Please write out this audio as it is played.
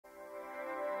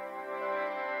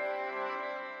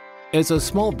As a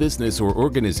small business or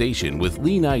organization with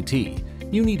lean IT,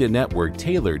 you need a network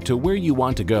tailored to where you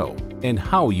want to go and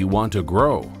how you want to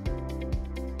grow.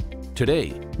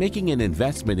 Today, making an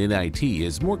investment in IT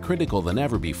is more critical than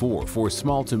ever before for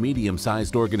small to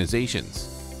medium-sized organizations.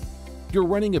 You're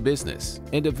running a business,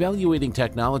 and evaluating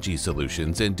technology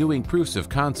solutions and doing proofs of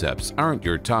concepts aren't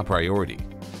your top priority.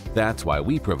 That's why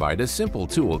we provide a simple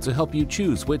tool to help you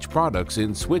choose which products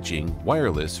in switching,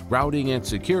 wireless, routing, and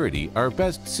security are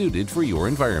best suited for your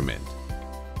environment.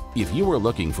 If you are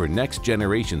looking for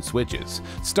next-generation switches,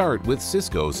 start with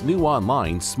Cisco's new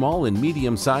online small and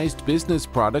medium-sized business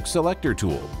product selector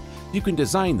tool. You can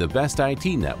design the best IT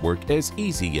network as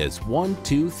easy as 1,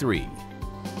 2, 3.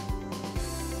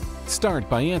 Start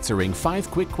by answering 5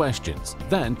 quick questions,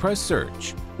 then press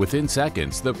search. Within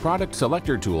seconds, the product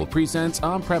selector tool presents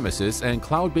on-premises and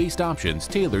cloud-based options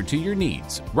tailored to your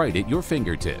needs, right at your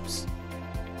fingertips.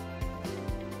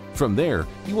 From there,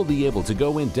 you will be able to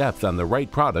go in depth on the right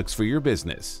products for your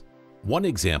business. One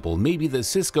example may be the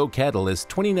Cisco Catalyst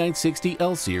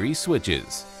 2960L series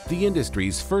switches, the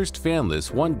industry's first fanless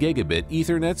 1 gigabit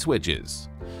Ethernet switches.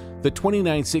 The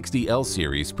 2960L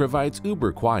series provides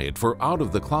uber quiet for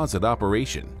out-of-the-closet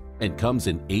operation and comes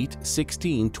in 8,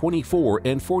 16, 24,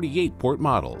 and 48 port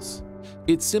models.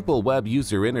 Its simple web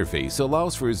user interface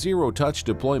allows for zero-touch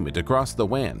deployment across the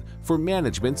WAN for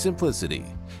management simplicity.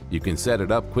 You can set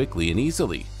it up quickly and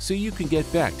easily so you can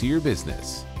get back to your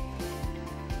business.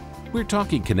 We're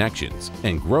talking connections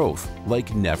and growth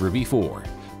like never before,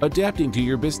 adapting to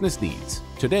your business needs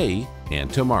today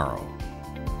and tomorrow.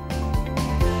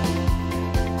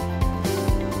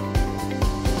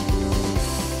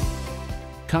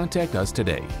 Contact us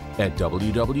today at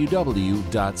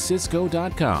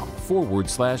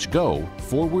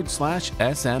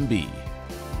www.cisco.com/go/SMB.